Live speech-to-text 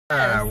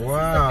Wow. This is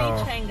the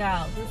beach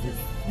hangout. This is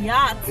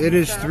yachts. It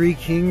is Three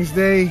Kings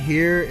Day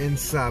here in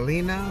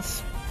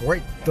Salinas,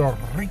 Puerto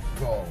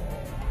Rico.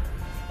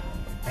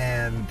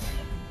 And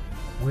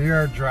we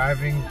are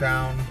driving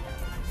down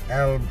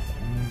El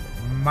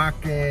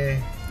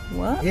Maque.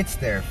 What? It's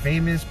their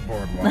famous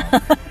boardwalk.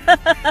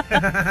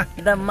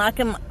 The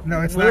Maque.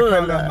 No, it's not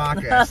called El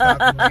Maque. It's not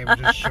the name,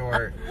 just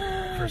short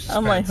for suspense.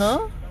 I'm like,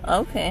 huh?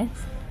 Okay.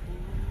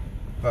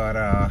 But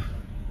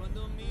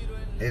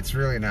it's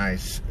really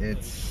nice.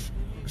 It's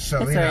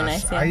Salinas. Very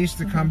nice, yeah. I used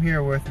to come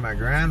here with my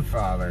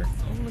grandfather.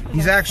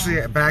 He's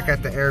actually back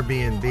at the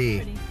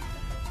Airbnb,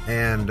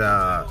 and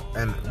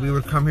we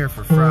would come here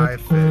for fried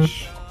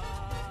fish.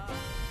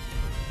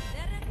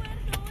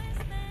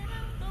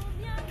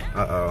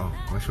 Uh-oh,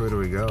 which way do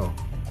we go?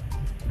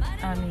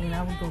 I mean,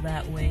 I would go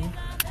that way,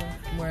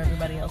 where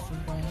everybody else is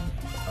going.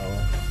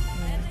 Oh.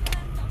 Yeah.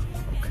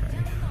 Okay.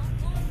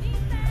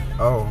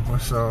 Oh,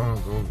 so...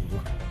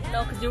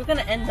 No, because you were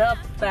gonna end up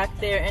back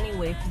there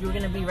anyway. Because you were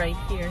gonna be right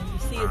here. You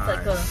see,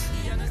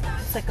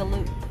 it's like a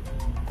loop.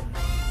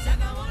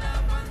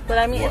 But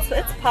I mean,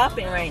 it's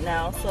popping right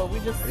now, so we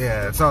just.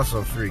 Yeah, it's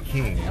also Three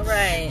Kings.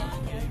 Right.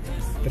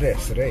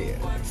 Tres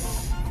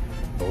Reyes.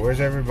 But where's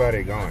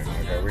everybody going?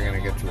 Like, are we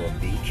gonna get to a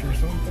beach or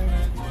something?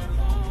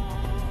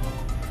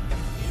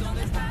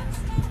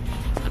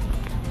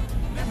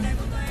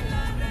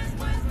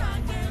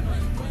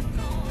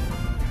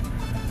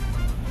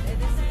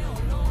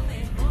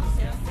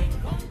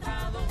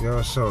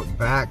 Yo, so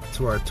back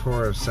to our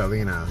tour of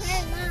Salinas.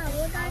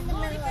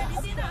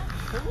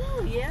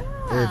 Ooh, yeah.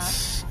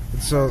 It's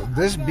so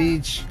this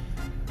beach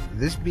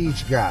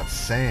got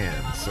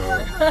sand. So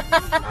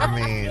I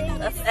mean,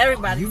 That's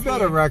everybody. you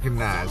gotta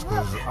recognize,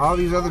 because all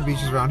these other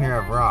beaches around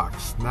here have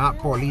rocks, not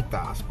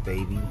politas,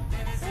 baby.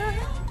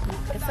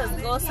 It says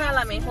goza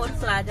la mejor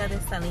playa de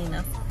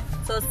Salinas.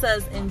 So it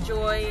says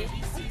enjoy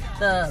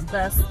the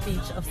best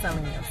beach of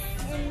Salinas.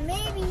 And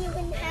maybe you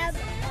can have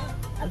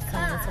a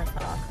car.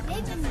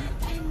 Maybe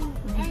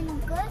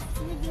and go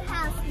to your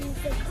house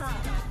with the car.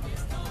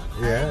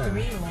 Yeah.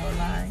 Maybe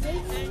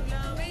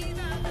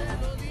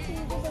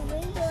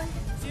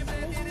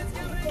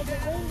Maybe the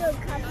window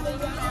comes to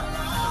your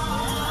house.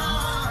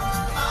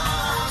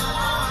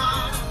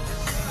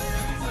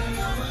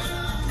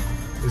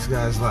 This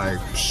guy's like,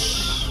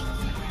 psh.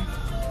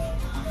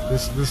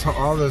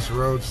 All this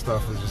road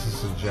stuff is just a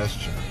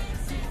suggestion.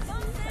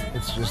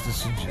 It's just a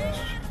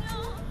suggestion.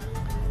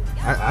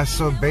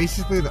 So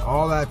basically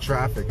all that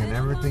traffic and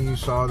everything you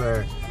saw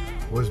there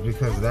was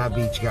because that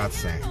beach got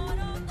sand.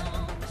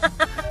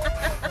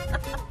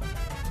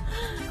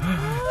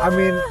 I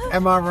mean,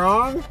 am I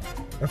wrong?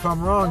 If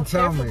I'm wrong,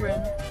 tell me.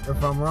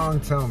 If I'm wrong,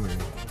 tell me.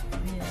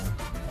 Yeah.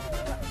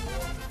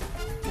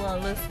 Well,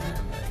 listen.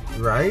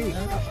 Right?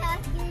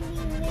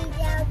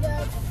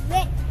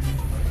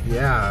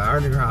 Yeah, our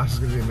new house is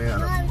gonna be made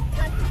out of.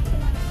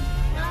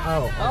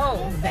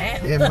 Oh,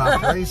 that. In my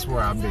place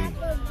where I be.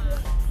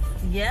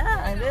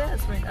 Yeah, it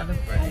is made out of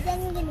brick. And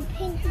then you're gonna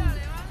paint it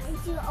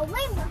into a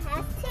rainbow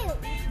house too.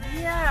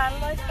 Yeah, I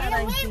like that And a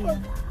idea. rainbow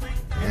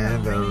car.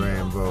 And a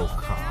rainbow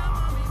car.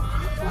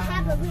 You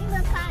have a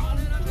rainbow car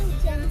and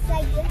paint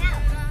inside your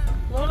house.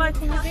 Lola,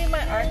 can you be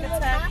my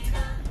architect?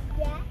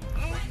 Yeah.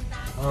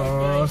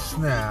 Oh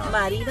snap.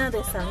 Marina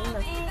de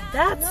Salinas.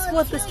 That's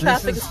what this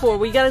traffic is for.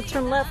 We gotta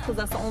turn left because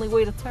that's the only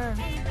way to turn.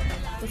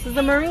 This is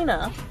the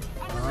marina.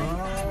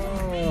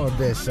 Oh,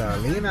 de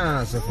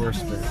Salinas, if we're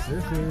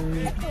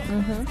specific.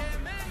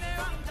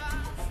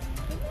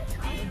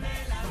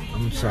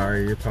 I'm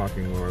sorry, you're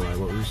talking, Lorelai.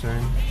 What were you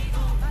saying?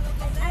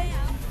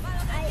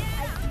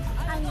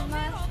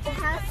 The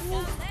house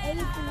needs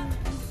everything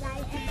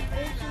inside and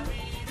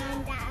everything on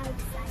the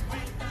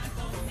outside.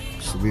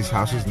 So these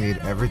houses need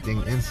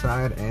everything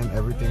inside and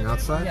everything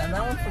outside? Yeah,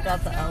 that one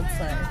forgot the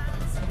outside.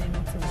 So they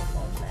need to work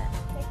on that.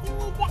 But you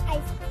need the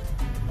ice.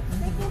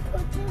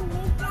 But you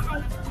need the ice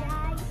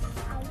outside.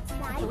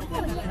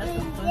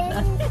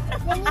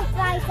 Then you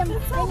fry some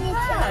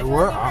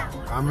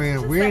spinach. I mean,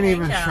 we ain't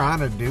even trying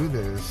to do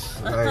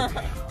this. Like,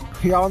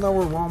 y'all know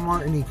where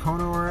Walmart and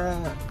Econo are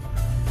at?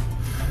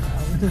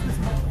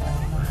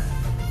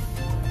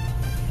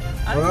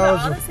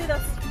 Honestly,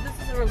 this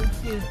is a really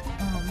cute.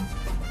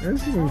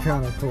 This is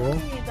kind of cool.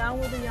 Down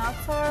where the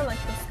yachts are, like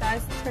the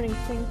sky's turning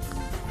pinkish.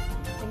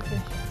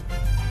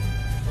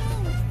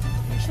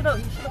 You should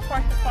have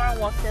parked the car and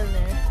walked in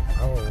there.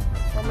 Oh.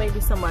 Or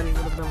maybe somebody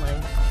would have been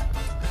like.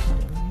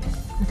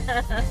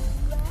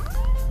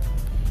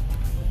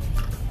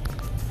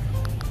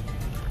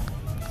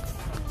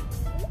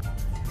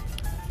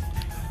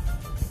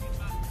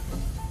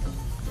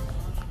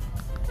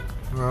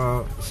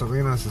 Well,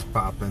 Salinas is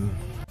popping.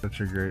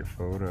 Such a great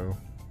photo.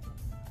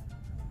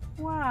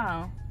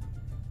 Wow.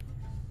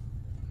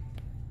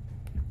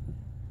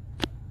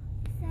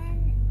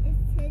 Sun is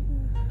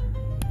hidden.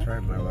 That's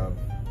right, my love.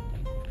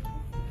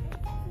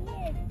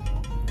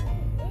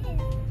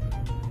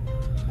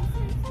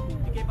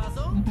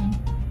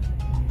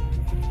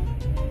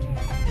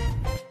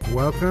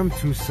 Welcome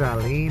to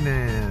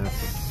Salinas.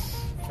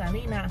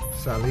 Salinas.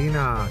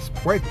 Salinas,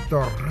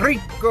 Puerto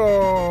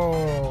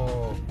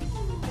Rico.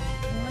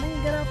 Why don't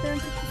you get out there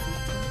and take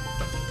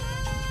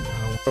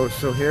Oh,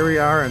 so here we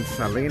are in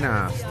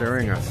Salinas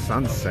during a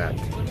sunset.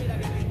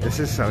 This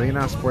is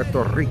Salinas,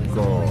 Puerto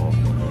Rico.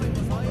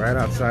 Right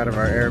outside of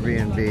our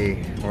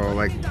Airbnb. Well,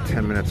 like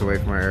 10 minutes away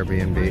from our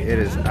Airbnb. It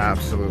is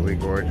absolutely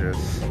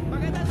gorgeous.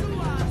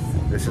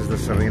 This is the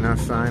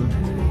Salinas sign.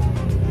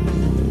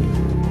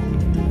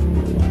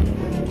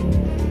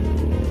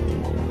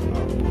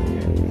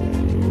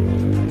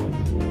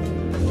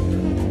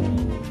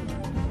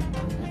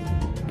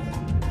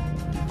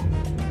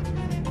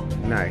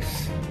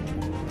 Nice.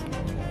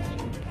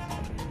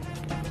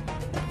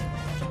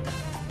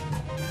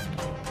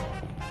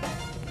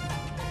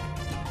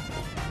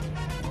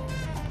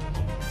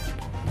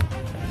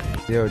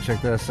 Yo,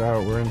 check this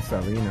out. We're in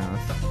Salinas.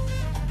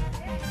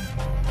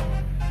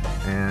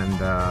 And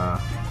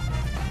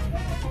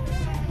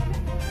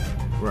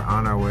we're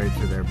on our way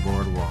to their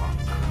boardwalk.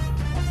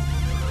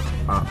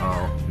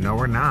 Uh-oh. No,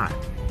 we're not.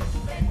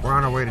 We're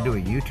on our way to do a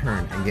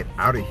U-turn and get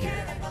out of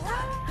here.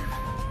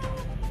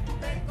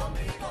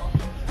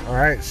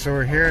 Alright, so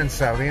we're here in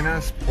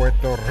Salinas,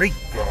 Puerto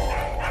Rico.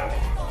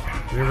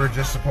 We were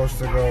just supposed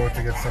to go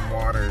to get some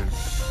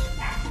waters.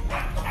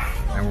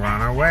 And we're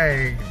on our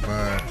way,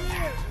 but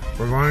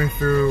we're going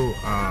through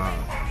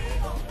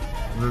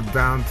the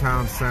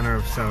downtown center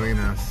of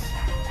Salinas.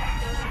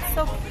 It's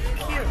so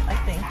cute, I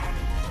think.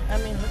 I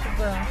mean, look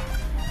at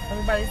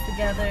everybody's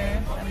together,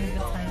 having a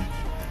good time.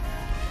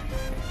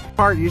 This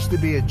part used to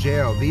be a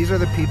jail. These are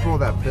the people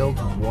that built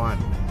one.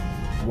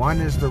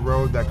 One is the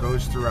road that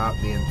goes throughout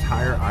the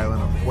entire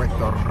island of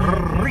Puerto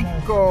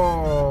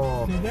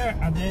Rico.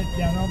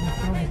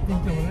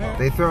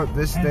 They throw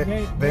this.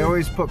 They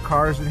always put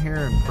cars in here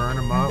and burn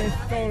them up. They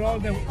stole all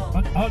the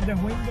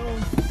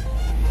windows.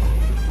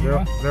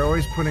 They're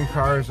always putting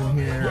cars in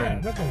here,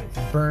 Yeah, look at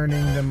it.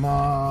 burning them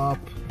up.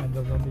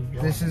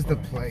 This is the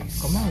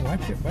place. Come on,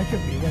 watch it.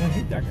 You're gonna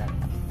hit that guy.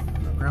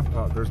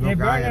 Grandpa, there's no They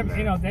guy burn in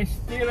them, there. they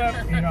steal them,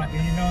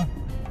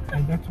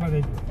 and that's what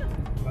they do.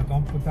 But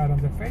don't put that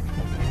on the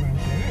Facebook. They're gonna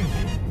say,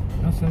 hey,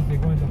 no sense they're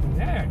going over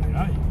there,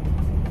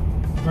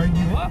 burn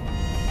you up.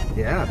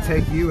 Yeah,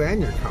 take you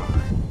and your car.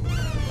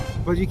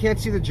 But you can't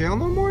see the jail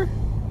no more?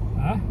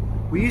 Huh?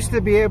 We used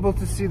to be able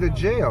to see the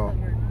jail.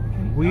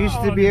 We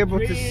used to be able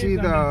to see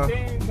the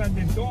things and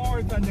the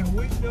doors and the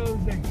windows,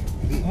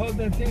 all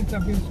the things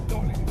have been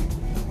stolen.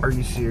 Are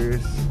you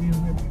serious? They've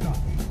been ripped up.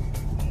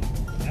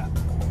 Yeah.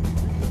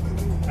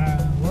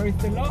 Where is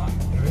the law?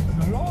 There is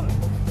no law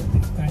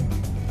this time.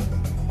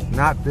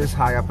 Not this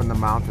high up in the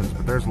mountains,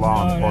 but there's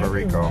law in Puerto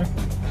Rico.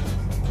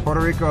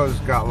 Puerto Rico's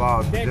got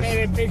laws. They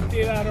made a big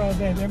deal out of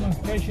the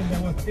demonstration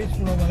that was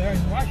peaceful over there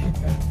in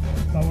Washington.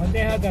 But when they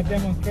had that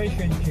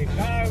demonstration in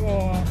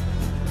Chicago,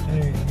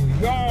 New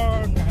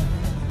York, and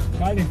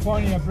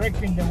California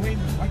breaking the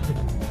windows. Watch it.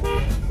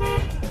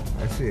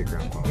 I see it,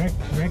 Grandpa.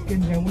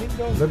 Breaking the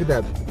windows. Look at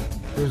that.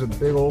 There's a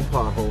big old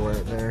pothole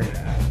right there.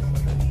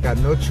 Got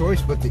no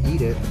choice but to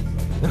eat it.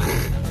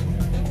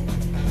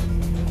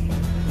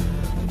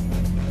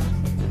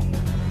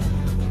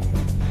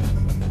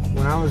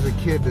 When I was a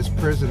kid, this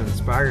prison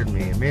inspired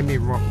me. It made me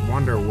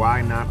wonder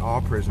why not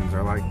all prisons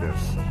are like this.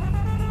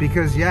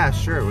 Because, yeah,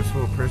 sure, it was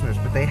full of prisoners,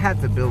 but they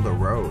had to build a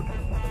road.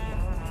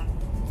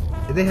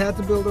 They had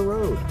to build a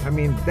road. I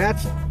mean,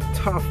 that's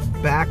tough,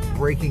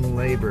 back-breaking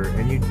labor,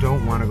 and you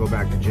don't want to go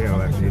back to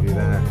jail after you do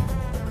that.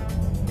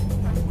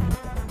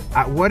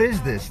 What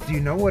is this? Do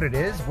you know what it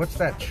is? What's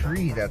that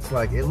tree that's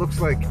like, it looks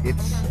like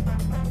it's...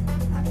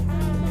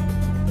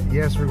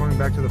 Yes, we're going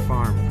back to the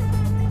farm.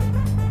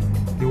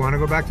 Do you want to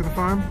go back to the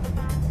farm?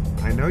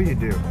 I know you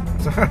do.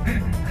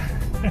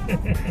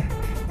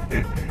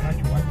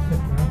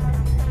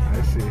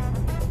 I see.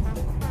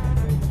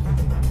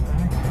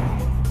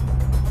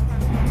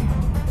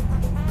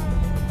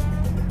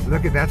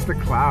 Look at, that's the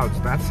clouds.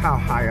 That's how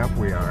high up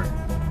we are.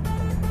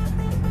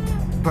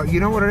 But you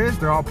know what it is?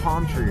 They're all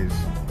palm trees.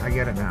 I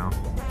get it now.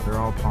 They're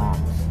all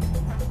palms.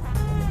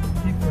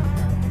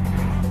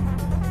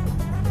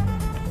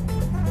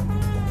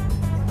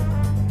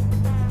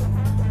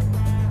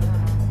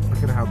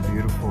 Look at how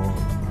beautiful.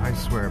 I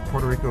swear,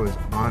 Puerto Rico is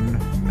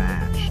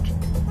unmatched.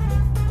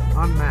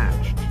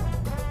 Unmatched.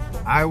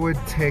 I would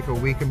take a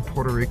week in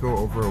Puerto Rico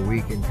over a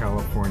week in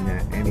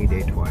California any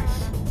day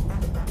twice.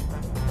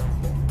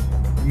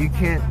 You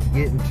can't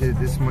get into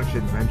this much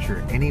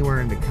adventure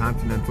anywhere in the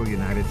continental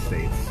United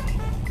States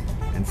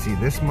and see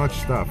this much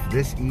stuff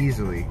this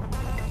easily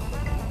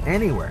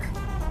anywhere.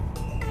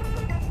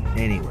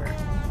 Anywhere.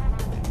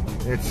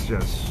 It's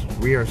just,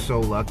 we are so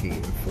lucky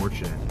and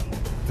fortunate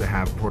to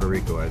have Puerto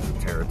Rico as a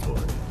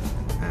territory,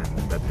 and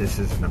that this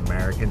is an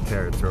American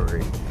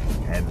territory,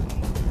 and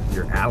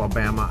your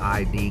Alabama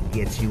ID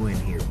gets you in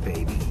here,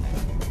 baby.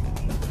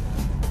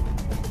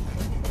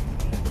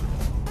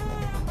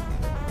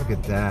 Look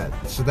at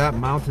that. So that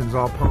mountain's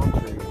all palm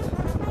trees.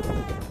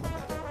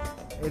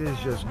 It is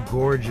just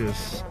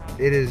gorgeous.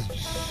 It is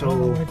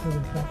so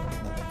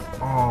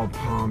all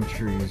palm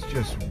trees.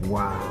 Just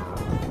wow.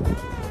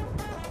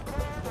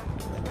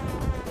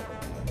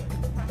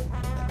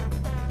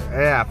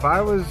 Yeah, if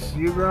I was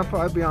you,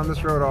 Grandpa, I'd be on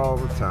this road all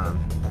the time.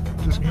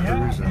 Just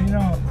cruising. And, you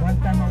know, one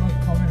time I was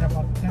coming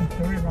about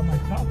 10:30 by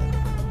myself,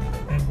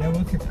 and there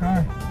was a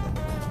car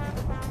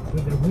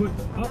with the hood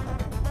up.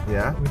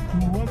 Yeah. With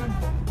two women,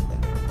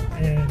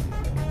 and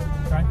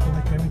trying to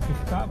make them to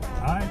stop.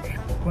 I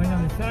went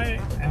on the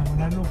side, and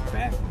when I looked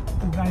back,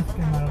 two guys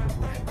came out of the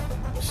bush.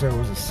 So it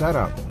was a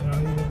setup.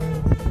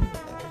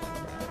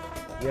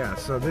 Yeah,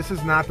 so this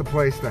is not the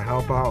place to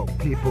help out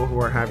people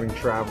who are having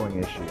traveling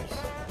issues.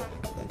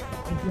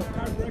 If your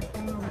car breaks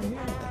down over here,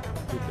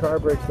 If your car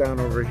breaks down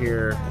over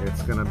here,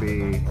 it's gonna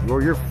be,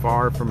 well, you're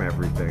far from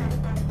everything.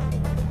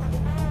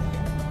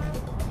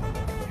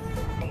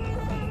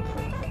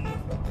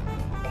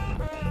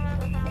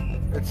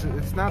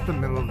 It's not the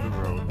middle of the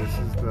road. This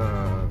is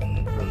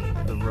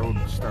the road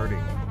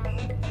starting.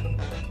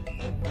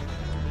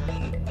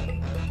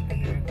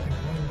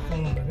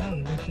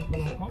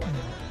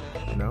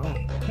 No.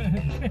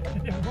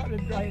 the water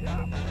dried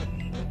up.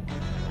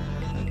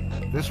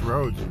 This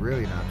road's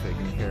really not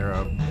taken care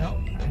of.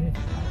 No,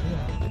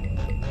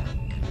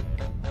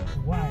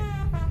 why?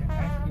 I can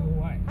ask you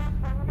why.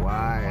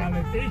 Why?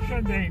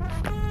 Politician, they.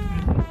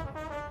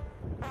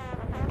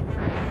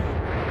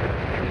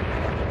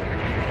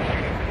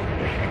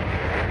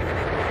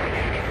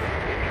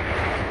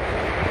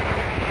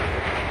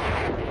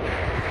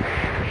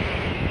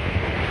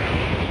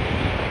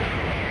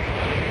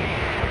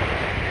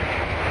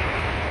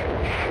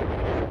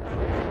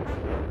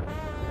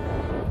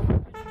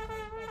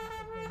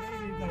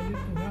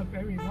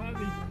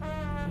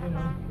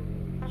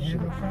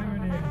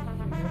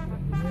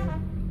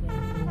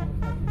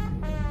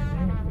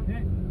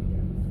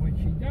 When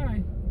she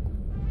died,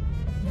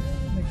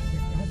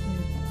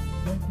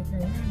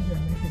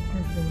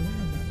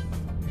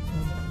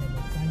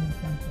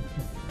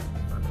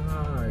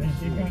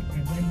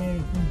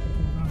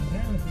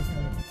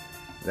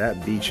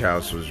 that beach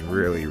house was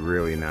really,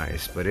 really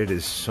nice, but it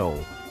is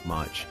so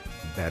much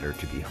better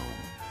to be home.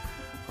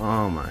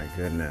 Oh my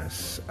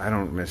goodness, I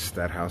don't miss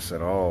that house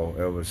at all.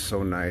 It was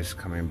so nice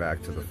coming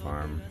back to the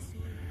farm.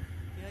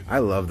 I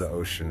love the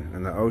ocean,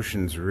 and the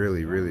ocean's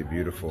really, really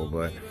beautiful,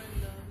 but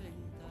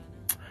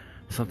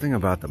something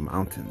about the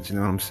mountains, you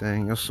know what I'm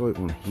saying? Yo soy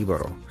un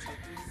jíbaro.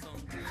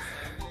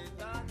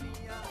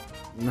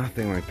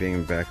 Nothing like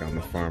being back on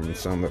the farm in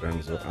San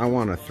Lorenzo. I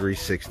want a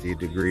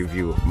 360-degree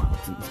view of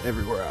mountains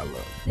everywhere I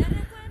look.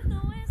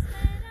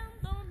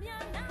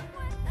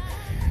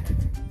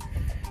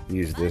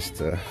 Use this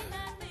to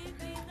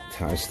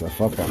tie stuff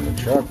up on the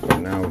truck, but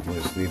now we can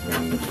just leave it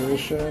in the tool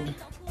shed.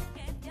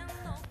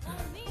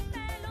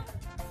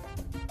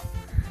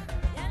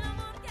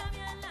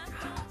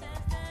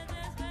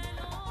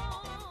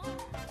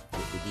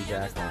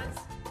 Back on.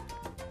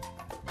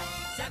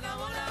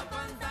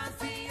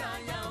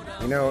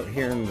 You know,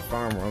 here in the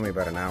farm, we're only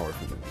about an hour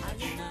from the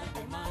beach,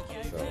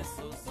 so it's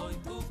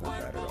not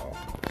bad at all.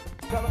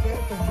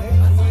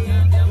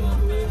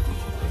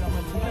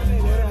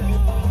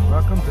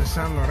 Welcome to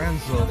San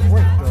Lorenzo,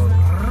 Puerto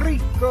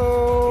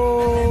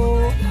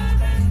Rico.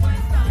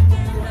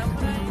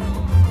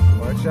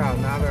 Watch out,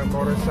 now there are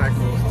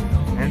motorcycles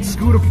and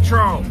scooter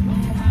patrol.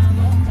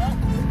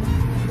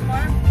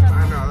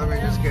 I know, let me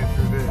just get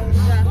through this.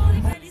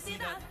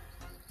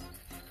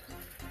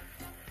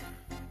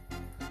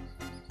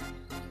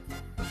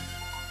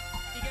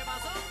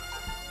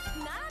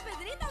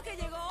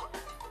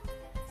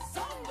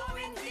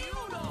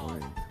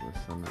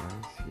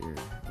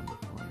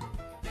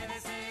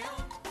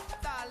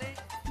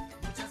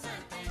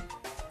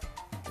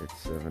 It's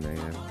 7 a.m.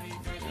 I'm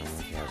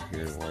out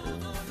here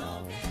watering the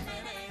flowers.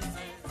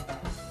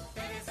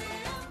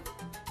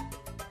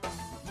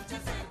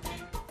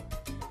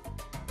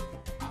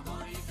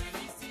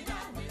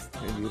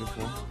 Hey,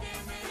 beautiful.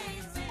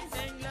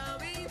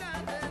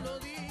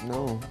 No.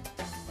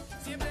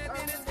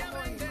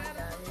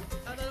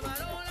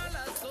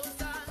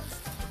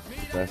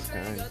 Best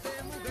kind.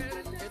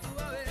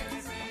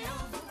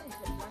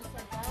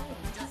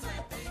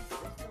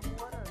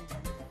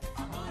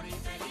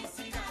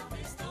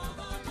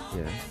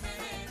 Yeah.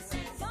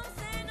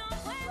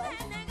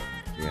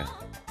 Yeah.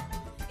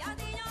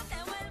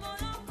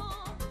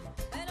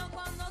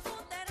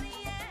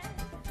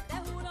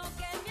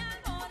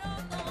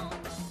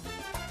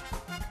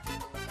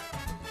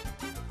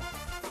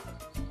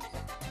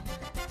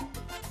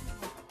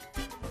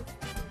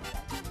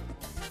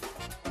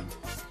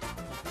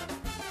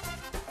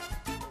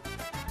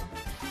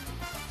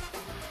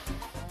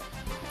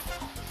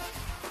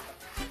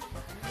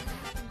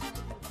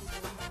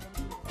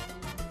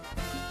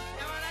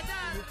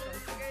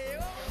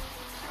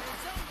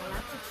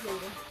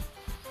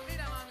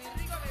 Mira, mami,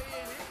 rico que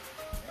viene.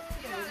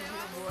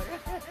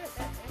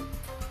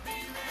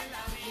 Vive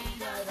la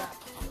vida.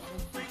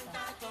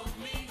 Cuenta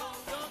conmigo.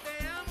 Yo te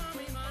amo a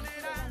mi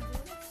manera.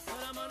 De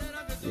la manera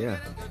que tú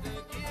quieres que te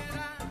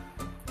quiera.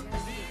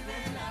 Vive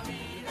la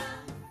vida.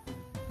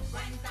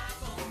 Cuenta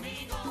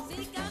conmigo.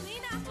 Si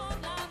caminas por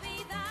la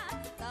vida,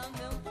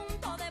 dame un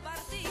punto de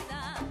partida.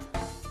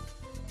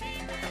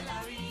 Vive la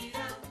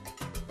vida.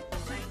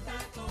 Cuenta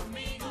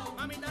conmigo.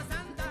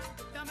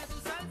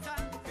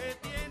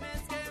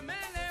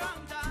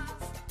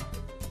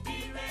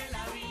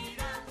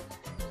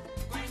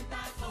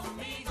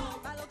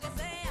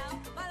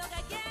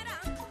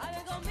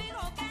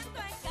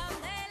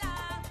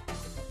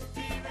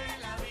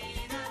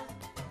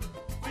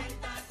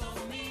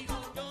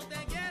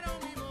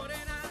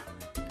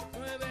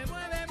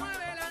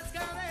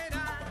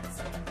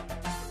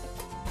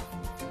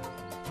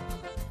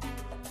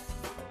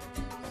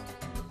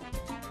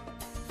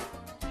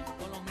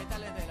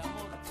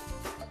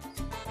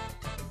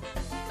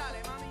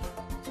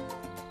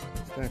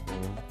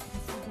 second.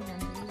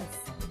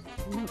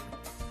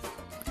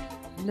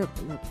 Look.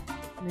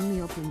 Let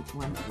me open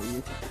one for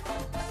you.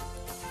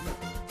 Look.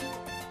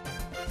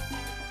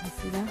 You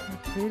see that? How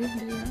pretty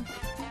they are?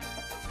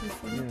 You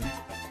see it?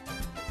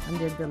 Yeah. And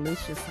they're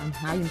delicious and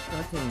high in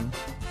protein.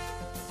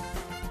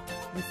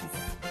 This is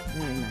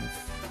very nice.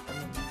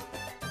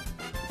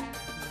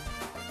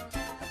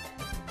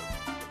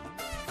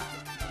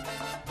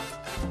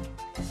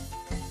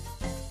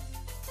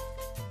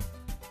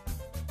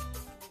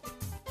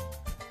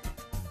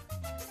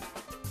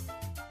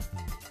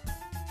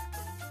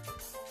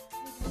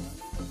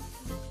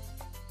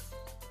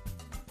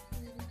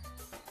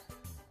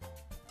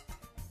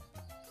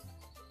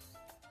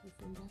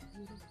 Isn't that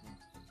beautiful?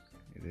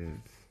 It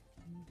is.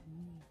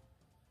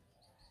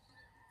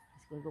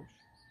 It's going to go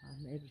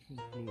everything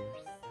clears.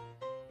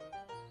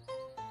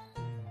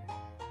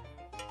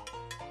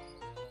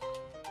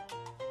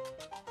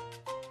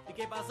 ¿Y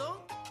qué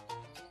pasó?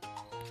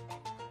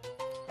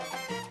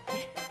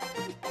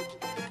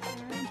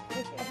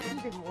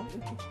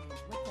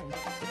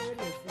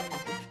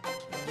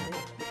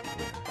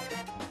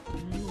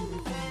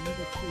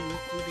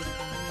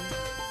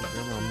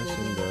 I'm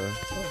missing the...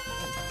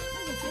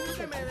 Tú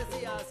que me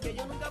decías que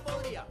yo nunca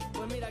podría.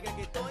 Pues mira que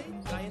aquí estoy,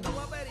 trayendo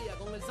guapería.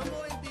 Con el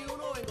Sambo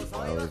 21 vengo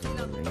suave y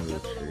vacilando. Y a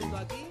todo el mundo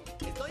aquí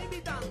estoy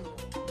invitando.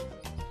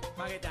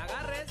 Pa' que te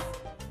agarres,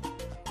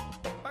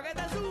 pa' que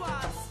te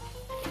subas.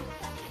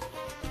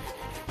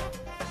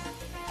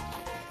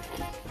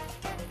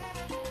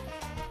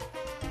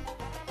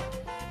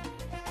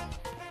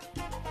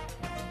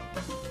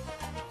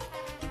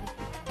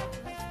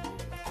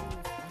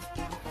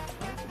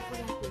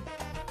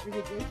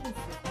 Irrigation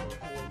system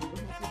here. You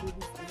don't have to do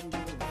this every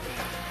day.